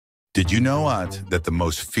Did you know that the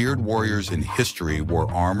most feared warriors in history wore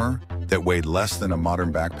armor that weighed less than a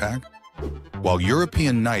modern backpack? While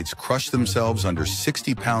European knights crushed themselves under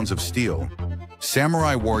 60 pounds of steel,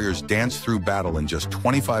 samurai warriors danced through battle in just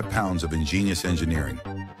 25 pounds of ingenious engineering.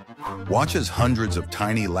 Watch as hundreds of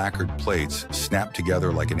tiny lacquered plates snap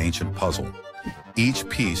together like an ancient puzzle. Each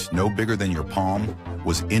piece, no bigger than your palm,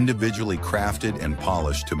 was individually crafted and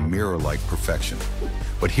polished to mirror-like perfection.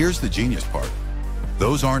 But here's the genius part.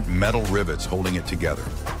 Those aren't metal rivets holding it together.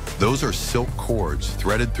 Those are silk cords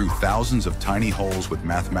threaded through thousands of tiny holes with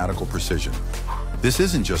mathematical precision. This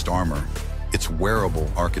isn't just armor, it's wearable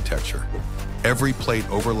architecture. Every plate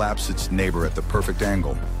overlaps its neighbor at the perfect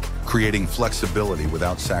angle, creating flexibility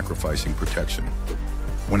without sacrificing protection.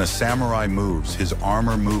 When a samurai moves, his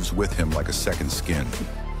armor moves with him like a second skin.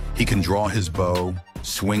 He can draw his bow,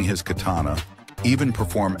 swing his katana, even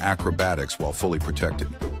perform acrobatics while fully protected.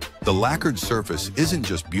 The lacquered surface isn't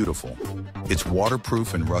just beautiful, it's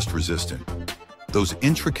waterproof and rust-resistant. Those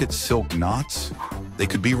intricate silk knots, they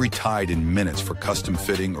could be retied in minutes for custom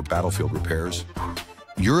fitting or battlefield repairs.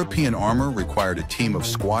 European armor required a team of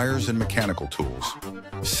squires and mechanical tools.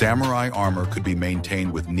 Samurai armor could be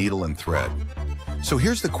maintained with needle and thread. So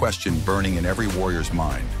here's the question burning in every warrior's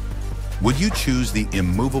mind. Would you choose the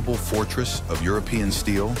immovable fortress of European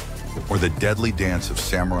steel or the deadly dance of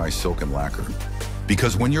samurai silk and lacquer?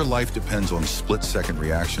 Because when your life depends on split-second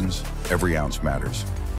reactions, every ounce matters.